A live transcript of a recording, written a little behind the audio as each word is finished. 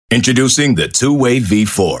Introducing the Two-Way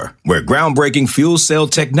V4, where groundbreaking fuel cell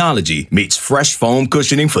technology meets fresh foam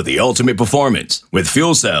cushioning for the ultimate performance. With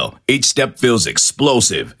Fuel Cell, each step feels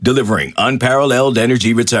explosive, delivering unparalleled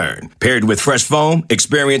energy return. Paired with fresh foam,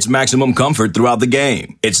 experience maximum comfort throughout the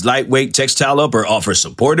game. Its lightweight textile upper offers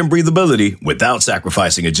support and breathability without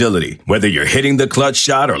sacrificing agility. Whether you're hitting the clutch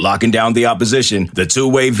shot or locking down the opposition, the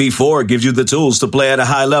Two-Way V4 gives you the tools to play at a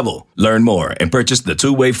high level. Learn more and purchase the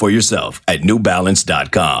Two-Way for yourself at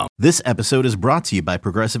newbalance.com. This episode is brought to you by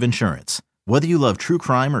Progressive Insurance. Whether you love true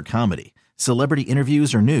crime or comedy, celebrity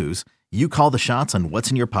interviews or news, you call the shots on what's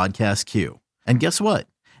in your podcast queue. And guess what?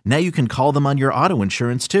 Now you can call them on your auto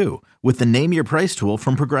insurance too with the Name Your Price tool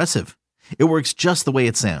from Progressive. It works just the way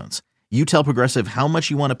it sounds. You tell Progressive how much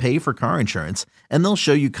you want to pay for car insurance, and they'll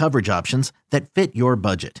show you coverage options that fit your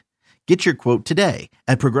budget. Get your quote today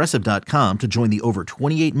at Progressive.com to join the over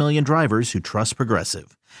 28 million drivers who trust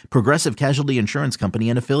Progressive. Progressive Casualty Insurance Company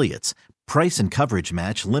and Affiliates. Price and coverage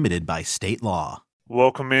match limited by state law.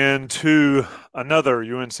 Welcome in to another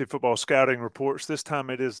UNC Football Scouting Reports. This time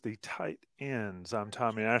it is the tight ends. I'm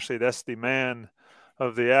Tommy Ashley. That's the man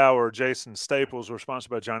of the hour, Jason Staples. We're sponsored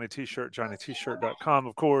by Johnny T-Shirt, JohnnyT-Shirt.com,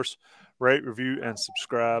 of course. Rate, review, and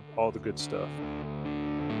subscribe. All the good stuff.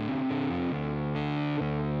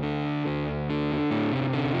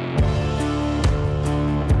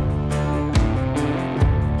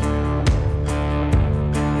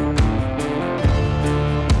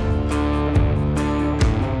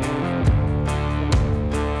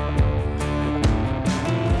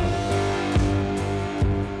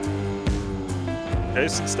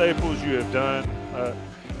 Jason Staples, you have done,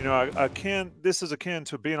 this is akin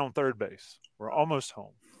to being on third base. We're almost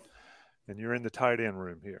home. And you're in the tight end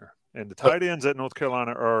room here. And the tight ends at North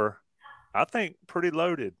Carolina are, I think, pretty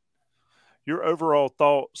loaded. Your overall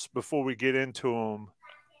thoughts before we get into them,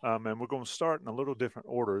 and we're going to start in a little different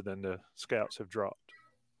order than the scouts have dropped.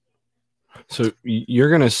 So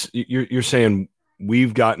you're saying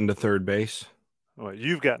we've gotten to third base? Well,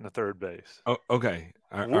 you've gotten to third base. Oh, okay.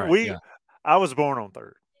 All right, yeah. I was born on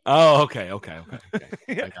third. Oh, okay.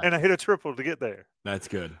 And I hit a triple to get there. That's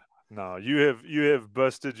good. No, you have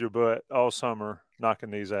busted your butt all summer knocking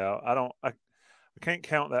these out. I can't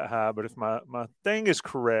count that high, but if my thing is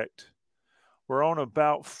correct, we're on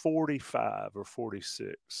about 45 or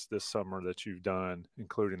 46 this summer that you've done,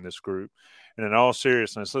 including this group. And in all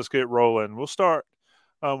seriousness, let's get rolling. We'll start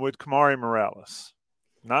with Kamari Morales.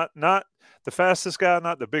 Not the fastest guy,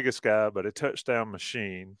 not the biggest guy, but a touchdown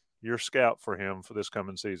machine. Your scout for him for this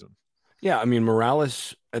coming season. Yeah, I mean,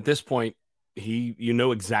 Morales at this point, you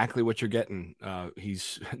know exactly what you're getting.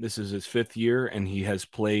 This is his fifth year, and he has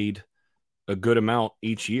played a good amount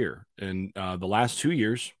each year. And the last 2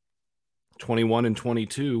 years, 21 and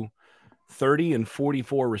 22, 30 and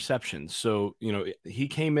 44 receptions. So, he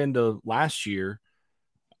came into last year,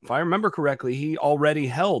 if I remember correctly, he already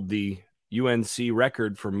held the UNC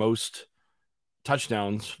record for most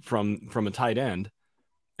touchdowns from a tight end.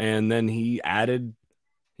 And then he added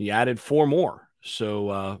 4 more.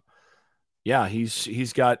 So,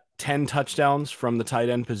 he's got 10 touchdowns from the tight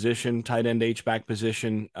end position, tight end H-back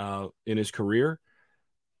position in his career.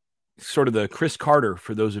 Sort of the Chris Carter,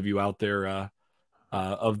 for those of you out there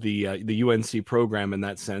of the UNC program in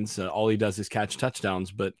that sense. All he does is catch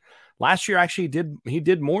touchdowns. But last year, actually, he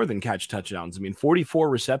did more than catch touchdowns. I mean, 44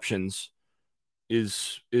 receptions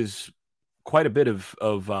is quite a bit of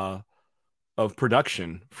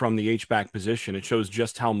production from the H-back position. It shows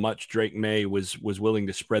just how much Drake May was willing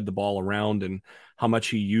to spread the ball around and how much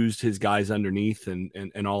he used his guys underneath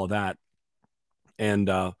and all of that. And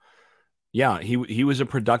he was a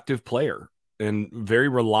productive player and very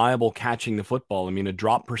reliable catching the football. I mean, a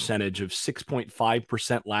drop percentage of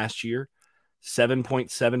 6.5% last year,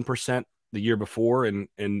 7.7% the year before.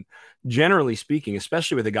 And generally speaking,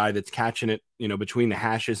 especially with a guy that's catching it, between the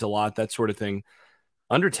hashes a lot, that sort of thing,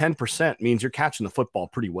 under 10% means you're catching the football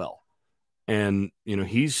pretty well. And,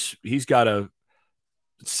 he's got a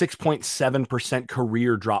 6.7%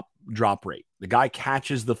 career drop rate. The guy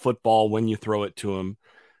catches the football when you throw it to him.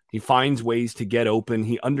 He finds ways to get open.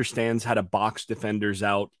 He understands how to box defenders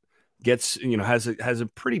out, has a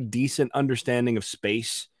pretty decent understanding of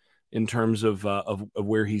space in terms of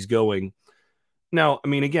where he's going. Now, I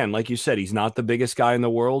mean, again, like you said, he's not the biggest guy in the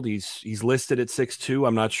world. He's listed at 6'2".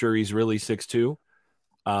 I'm not sure he's really 6'2".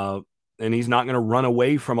 And he's not going to run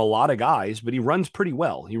away from a lot of guys, but he runs pretty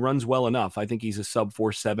well. He runs well enough. I think he's a sub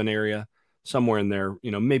 4.7 area, somewhere in there,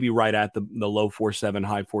 maybe right at the low 4.7,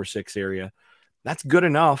 high 4.6 area. That's good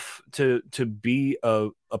enough to be a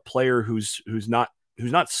player who's not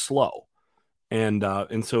slow. And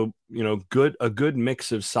so, a good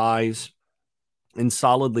mix of size and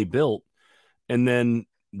solidly built. And then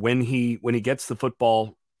when he gets the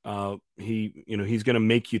football, he's going to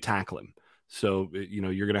make you tackle him. So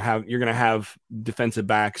you're going to have defensive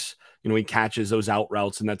backs. He catches those out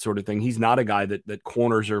routes and that sort of thing. He's not a guy that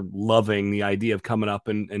corners are loving the idea of coming up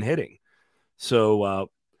and hitting. So a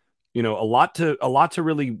lot to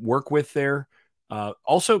really work with there.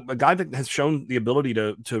 Also, a guy that has shown the ability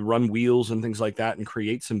to run wheels and things like that and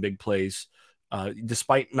create some big plays.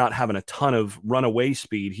 Despite not having a ton of runaway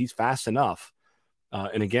speed, he's fast enough.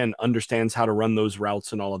 And again, understands how to run those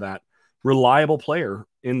routes and all of that. Reliable player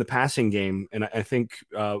in the passing game, and I think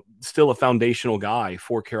still a foundational guy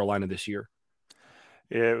for Carolina this year.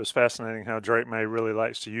 Yeah, it was fascinating how Drake May really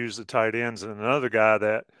likes to use the tight ends. And another guy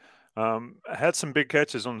that had some big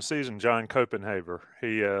catches on the season, John Copenhaver.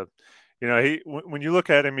 When you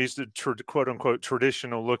look at him, he's the quote unquote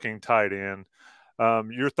traditional looking tight end.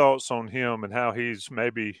 Your thoughts on him and how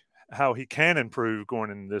he can improve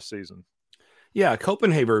going into this season? Yeah,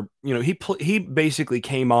 Copenhaver, he basically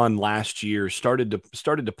came on last year, started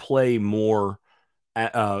to play more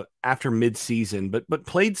after midseason, but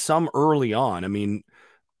played some early on. I mean,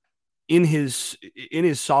 in his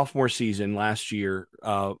sophomore season last year,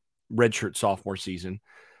 redshirt sophomore season,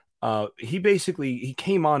 he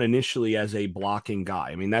came on initially as a blocking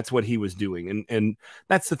guy. I mean, that's what he was doing. And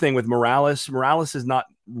that's the thing with Morales. Morales is not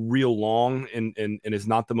real long and is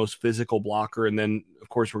not the most physical blocker. And then, of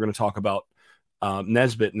course, we're going to talk about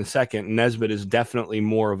Nesbitt in a second. Nesbitt is definitely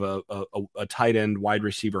more of a tight end wide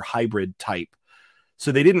receiver hybrid type.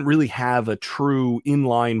 So they didn't really have a true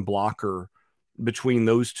inline blocker between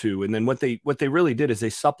those two. And then what they really did is they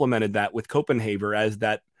supplemented that with Copenhaver as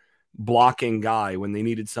that blocking guy when they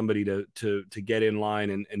needed somebody to get in line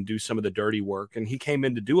and do some of the dirty work. And he came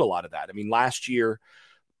in to do a lot of that. I mean, last year,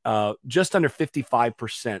 just under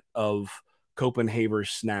 55% of Copenhaver's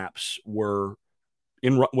snaps were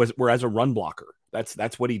as a run blocker.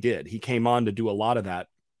 That's what he did. He came on to do a lot of that.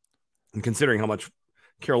 And considering how much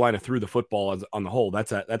Carolina threw the football on the whole,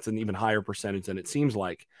 that's an even higher percentage than it seems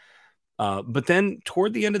like. But then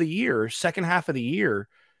toward the end of the year, second half of the year,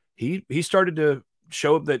 he started to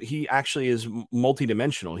show that he actually is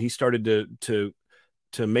multidimensional. He started to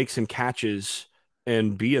make some catches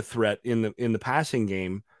and be a threat in the passing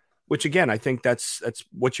game, which again, I think that's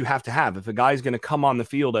what you have to have. If a guy's going to come on the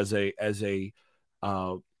field as a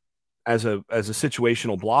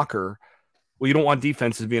situational blocker, well, you don't want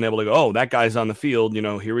defenses being able to go, oh, that guy's on the field,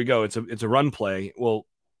 here we go. It's a run play. Well,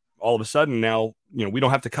 all of a sudden now, we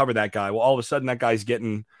don't have to cover that guy. Well, all of a sudden that guy's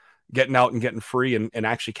getting out and getting free and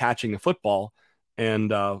actually catching the football. And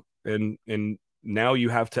now you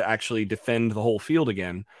have to actually defend the whole field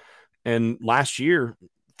again. And last year,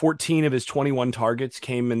 14 of his 21 targets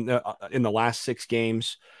came in the last 6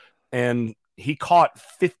 games, and he caught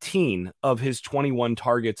 15 of his 21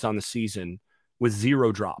 targets on the season with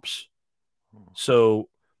 0 drops. So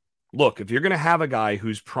look, if you're going to have a guy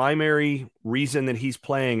whose primary reason that he's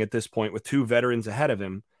playing at this point with 2 veterans ahead of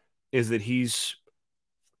him is that he's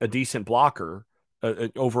a decent blocker,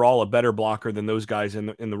 overall a better blocker than those guys in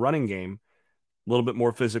the running game, a little bit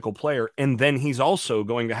more physical player, and then he's also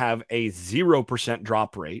going to have a 0%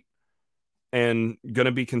 drop rate and going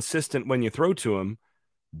to be consistent when you throw to him,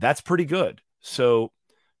 that's pretty good. So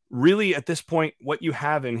really at this point, what you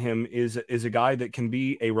have in him is a guy that can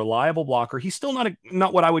be a reliable blocker. He's still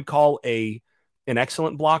not what I would call an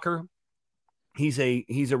excellent blocker. He's a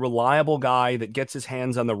reliable guy that gets his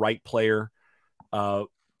hands on the right player,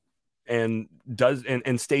 and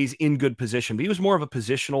stays in good position. But he was more of a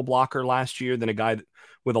positional blocker last year than a guy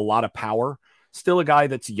with a lot of power. Still a guy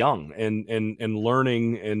that's young and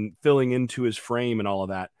learning and filling into his frame and all of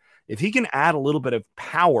that. If he can add a little bit of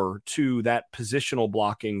power to that positional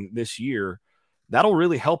blocking this year, that'll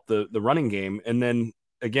really help the running game. And then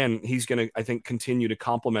again, he's going to, I think, continue to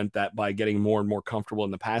complement that by getting more and more comfortable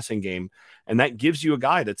in the passing game. And that gives you a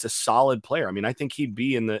guy that's a solid player. I mean, I think he'd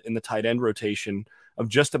be in the tight end rotation of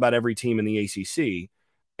just about every team in the ACC,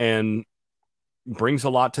 and brings a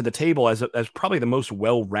lot to the table as probably the most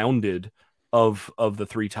well-rounded of the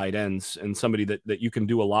 3 tight ends, and somebody that you can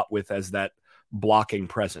do a lot with as that blocking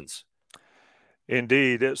presence.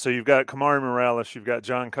 Indeed. So you've got Kamari Morales, you've got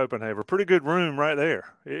John Copenhaver, pretty good room right there.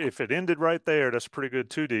 If it ended right there, that's pretty good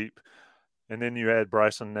 2 deep. And then you add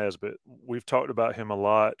Bryson Nesbitt. We've talked about him a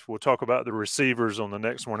lot. We'll talk about the receivers on the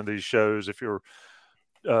next one of these shows. If you're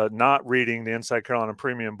not reading the Inside Carolina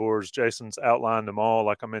Premium Boards, Jason's outlined them all.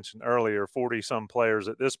 Like I mentioned earlier, 40-some players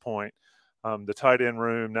at this point. The tight end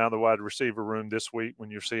room, now the wide receiver room this week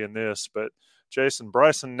when you're seeing this. But Jason,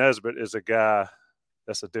 Bryson Nesbitt is a guy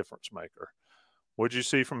that's a difference maker. What'd you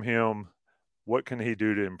see from him what can he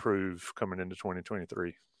do to improve coming into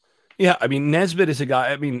 2023? Yeah, I mean, Nesbitt is a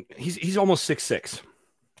guy. I mean, he's almost 6'6".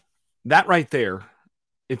 That right there,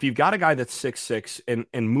 if you've got a guy that's 6'6"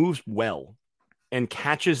 and moves well and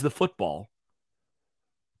catches the football,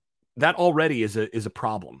 that already is a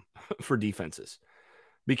problem for defenses,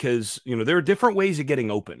 because there are different ways of getting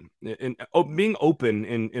open. And being open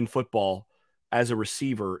in football as a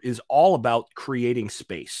receiver is all about creating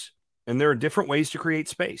space, and there are different ways to create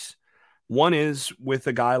space. One is with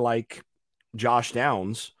a guy like Josh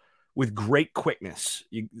Downs with great quickness.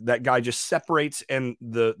 That guy just separates, and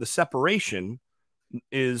the separation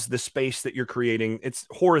is the space that you're creating. It's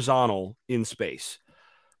horizontal in space.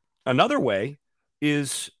 Another way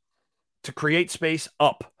is to create space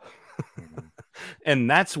up. And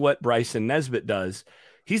that's what Bryson Nesbitt does.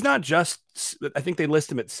 He's not just, I think they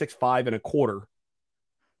list him at 6'5.25".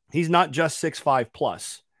 He's not just 6'5"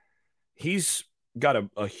 plus. He's got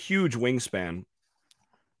a huge wingspan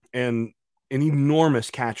and an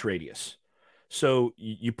enormous catch radius. So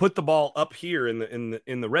you put the ball up here in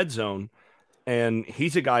the red zone, and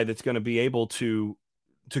he's a guy that's going to be able to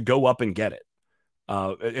go up and get it.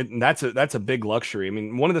 And that's a big luxury. I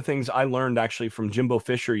mean, one of the things I learned actually from Jimbo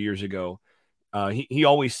Fisher years ago, he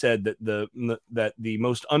always said that the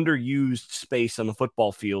most underused space on the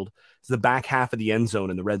football field is the back half of the end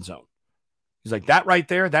zone in the red zone. He's like, that right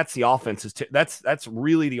there, that's the offense's that's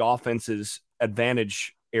really the offense's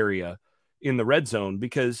advantage area in the red zone,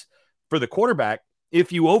 because for the quarterback,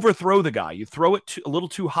 if you overthrow the guy, you throw it a little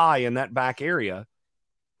too high in that back area,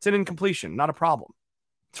 it's an incompletion, not a problem.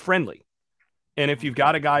 It's friendly. And if you've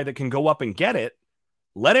got a guy that can go up and get it,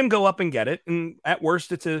 let him go up and get it. And at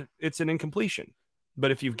worst, it's an incompletion.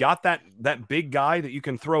 But if you've got that big guy that you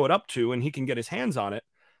can throw it up to and he can get his hands on it,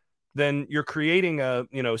 then you're creating a,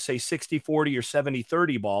 say 60-40 or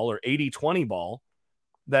 70-30 ball or 80-20 ball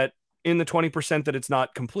that in the 20% that it's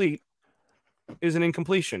not complete is an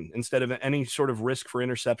incompletion instead of any sort of risk for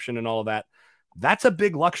interception and all of that. That's a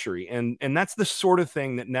big luxury. And that's the sort of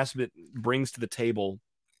thing that Nesbitt brings to the table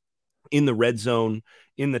in the red zone,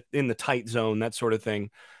 in the tight zone, that sort of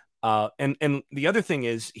thing. And the other thing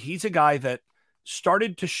is, he's a guy that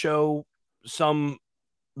started to show some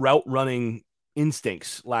route running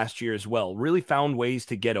instincts last year as well, really found ways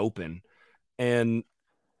to get open and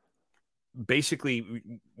basically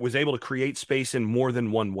was able to create space in more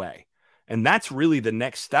than one way. And that's really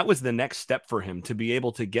that was the next step for him, to be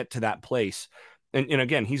able to get to that place. And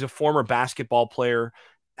again, he's a former basketball player,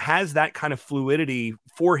 has that kind of fluidity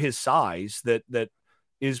for his size that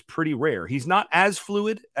is pretty rare. He's not as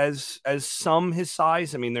fluid as some his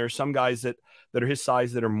size. I mean, there are some guys that are his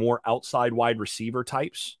size that are more outside wide receiver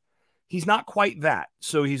types. He's not quite that.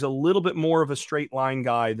 So he's a little bit more of a straight line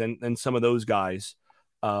guy than some of those guys.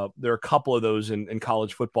 There are a couple of those in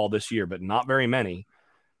college football this year, but not very many.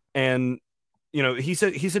 And, he's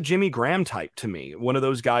a Jimmy Graham type to me, one of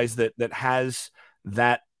those guys that has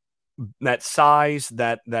that size,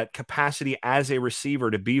 that capacity as a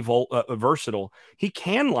receiver to be versatile. He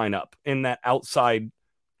can line up in that outside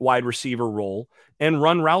wide receiver role and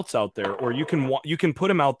run routes out there, or you can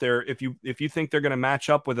put him out there if you think they're going to match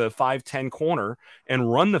up with a 5'10" corner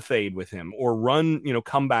and run the fade with him, or run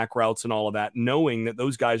comeback routes and all of that, knowing that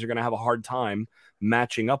those guys are going to have a hard time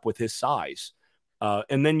matching up with his size.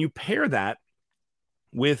 And then you pair that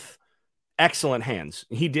with excellent hands.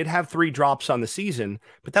 He did have 3 drops on the season,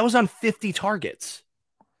 but that was on 50 targets.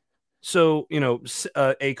 So,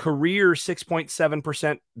 a career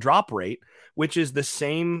 6.7% drop rate, which is the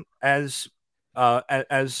same as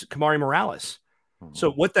Kamari Morales.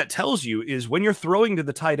 So what that tells you is, when you're throwing to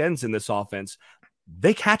the tight ends in this offense,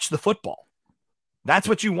 they catch the football. That's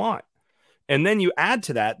what you want. And then you add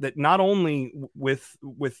to that not only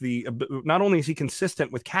not only is he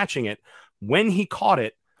consistent with catching it, when he caught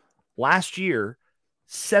it last year,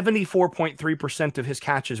 74.3% of his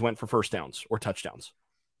catches went for first downs or touchdowns.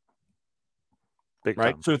 Big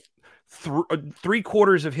right? time. So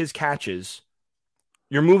 3/4 of his catches,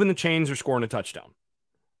 you're moving the chains or scoring a touchdown.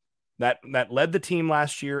 That led the team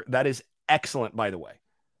last year. That is excellent, by the way.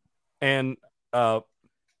 And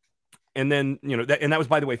then, that was,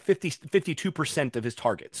 by the way, 52% of his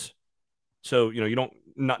targets. So,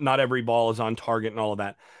 not every ball is on target and all of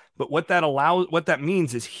that. But what that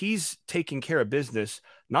means is he's taking care of business,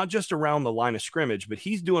 not just around the line of scrimmage, but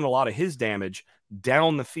he's doing a lot of his damage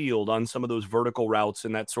down the field on some of those vertical routes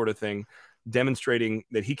and that sort of thing, demonstrating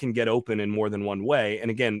that he can get open in more than one way.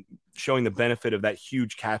 And again, showing the benefit of that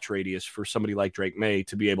huge catch radius for somebody like Drake May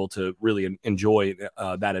to be able to really enjoy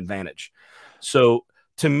that advantage. So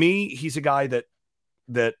to me, he's a guy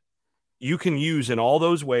that you can use in all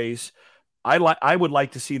those ways. I would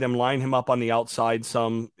like to see them line him up on the outside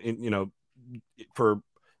some, for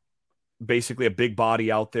basically a big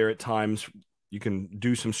body out there at times. You can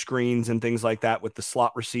do some screens and things like that with the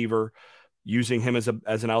slot receiver, using him as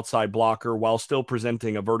an outside blocker while still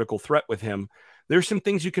presenting a vertical threat with him. There's some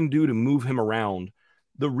things you can do to move him around.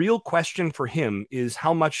 The real question for him is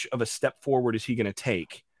how much of a step forward is he going to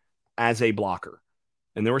take as a blocker?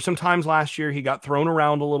 And there were some times last year he got thrown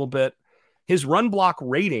around a little bit. His run block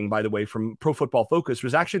rating, by the way, from Pro Football Focus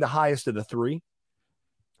was actually the highest of the three.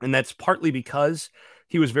 And that's partly because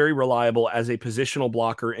he was very reliable as a positional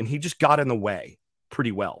blocker, and he just got in the way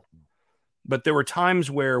pretty well. But there were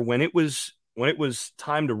times where when it was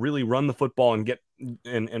time to really run the football and get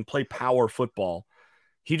and play power football,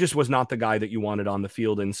 he just was not the guy that you wanted on the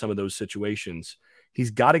field in some of those situations.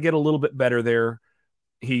 He's got to get a little bit better there.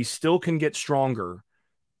 He still can get stronger.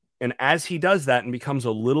 And as he does that and becomes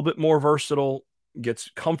a little bit more versatile,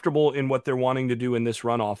 gets comfortable in what they're wanting to do in this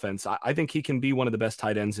run offense, I think he can be one of the best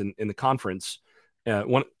tight ends in the conference.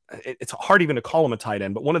 It's hard even to call him a tight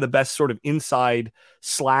end, but one of the best sort of inside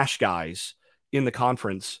slash guys in the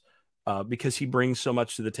conference, because he brings so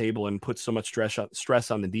much to the table and puts so much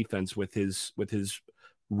stress on the defense with his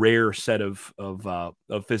rare set of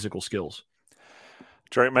physical skills.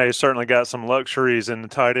 Drake Maye certainly got some luxuries in the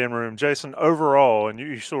tight end room. Jason, overall, and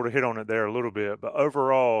you sort of hit on it there a little bit, but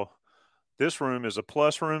overall, this room is a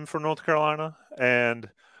plus room for North Carolina. And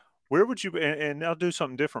where would you, and I'll do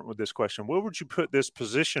something different with this question, where would you put this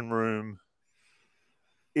position room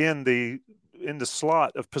in the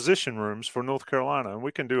slot of position rooms for North Carolina? And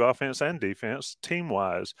we can do offense and defense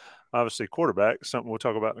team-wise. Obviously, quarterback, something we'll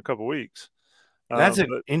talk about in a couple of weeks. That's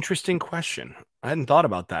an interesting question. I hadn't thought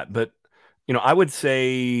about that, but I would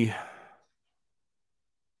say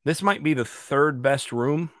this might be the third best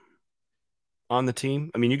room on the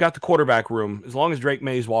team. I mean, you got the quarterback room. As long as Drake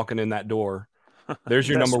Maye's walking in that door, there's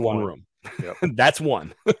your number one room. Yep. That's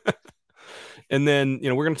one. And then,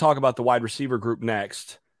 we're going to talk about the wide receiver group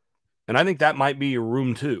next. And I think that might be your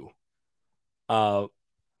room 2. And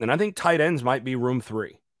I think tight ends might be room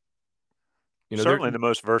 3. Certainly the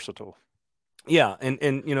most versatile. Yeah. And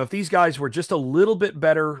if these guys were just a little bit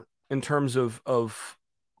better in terms of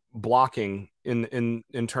blocking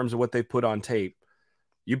in terms of what they put on tape,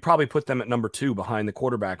 you'd probably put them at number 2 behind the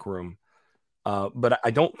quarterback room. But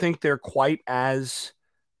I don't think they're quite as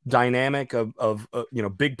dynamic of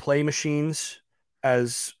big play machines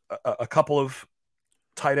as a couple of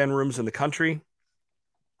tight end rooms in the country.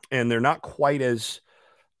 And they're not quite as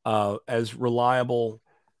reliable,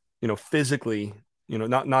 physically,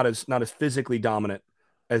 not as physically dominant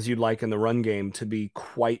as you'd like in the run game to be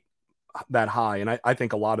quite that high. And I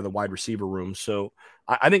think a lot of the wide receiver rooms. So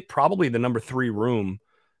I think probably the number 3 room,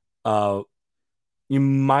 you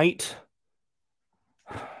might,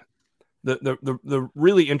 the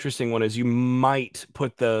really interesting one is you might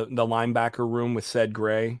put the linebacker room with Ced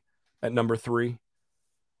Gray at number 3.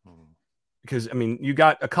 Because, I mean, you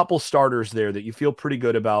got a couple starters there that you feel pretty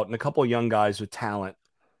good about and a couple young guys with talent.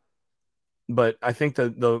 But I think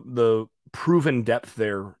the proven depth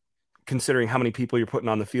there, considering how many people you're putting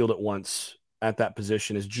on the field at once at that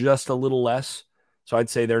position, is just a little less. So I'd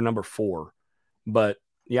say they're number 4. But,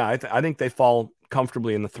 yeah, I think they fall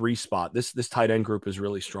comfortably in the 3 spot. This tight end group is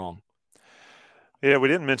really strong. Yeah, we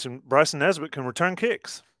didn't mention Bryson Nesbitt can return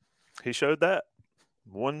kicks. He showed that.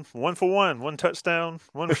 One for one touchdown,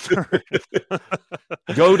 one return.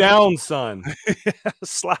 Go down, son. Yeah,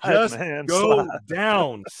 slide, just man. Go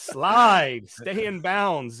down, slide, stay in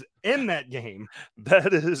bounds in that game.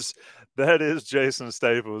 That is Jason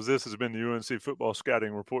Staples. This has been the UNC Football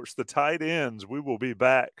Scouting Reports. The tight ends, we will be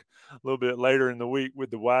back a little bit later in the week with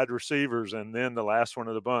the wide receivers, and then the last one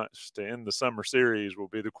of the bunch to end the summer series will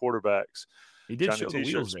be the quarterbacks. He did show the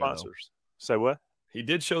wheels sponsors. Say what? He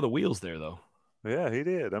did show the wheels there, though. Yeah, he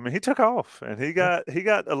did. I mean, he took off, and he got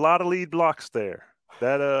a lot of lead blocks there.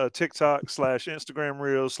 That TikTok / Instagram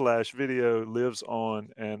Reels / video lives on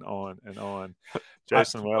and on and on.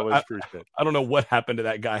 Jason, we always appreciate it. I don't know what happened to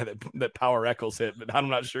that guy that Power Eccles hit, but I'm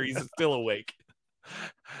not sure he's still awake.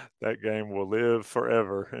 That game will live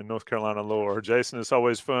forever in North Carolina lore. Jason, it's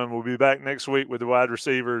always fun. We'll be back next week with the wide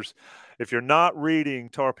receivers. If you're not reading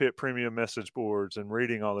Tar Pit Premium message boards and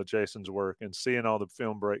reading all of Jason's work and seeing all the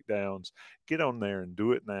film breakdowns, get on there and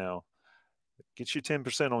do it now. Get you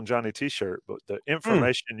 10% on Johnny T-shirt, but the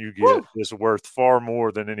information you get is worth far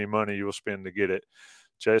more than any money you will spend to get it.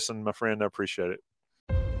 Jason, my friend, I appreciate it.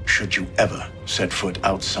 Should you ever set foot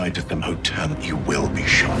outside of the hotel, you will be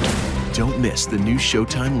shot. Don't miss the new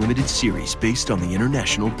Showtime limited series based on the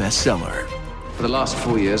international bestseller. For the last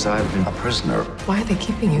 4 years, I've been a prisoner. Why are they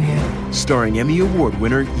keeping you here? Starring Emmy Award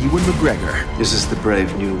winner Ewan McGregor. This is the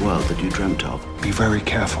brave new world that you dreamt of. Be very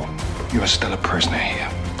careful. You are still a prisoner here.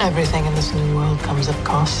 Everything in this new world comes at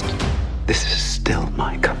cost. This is still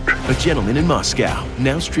my country. A Gentleman in Moscow,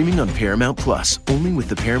 now streaming on Paramount Plus, only with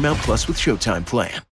the Paramount Plus with Showtime plan.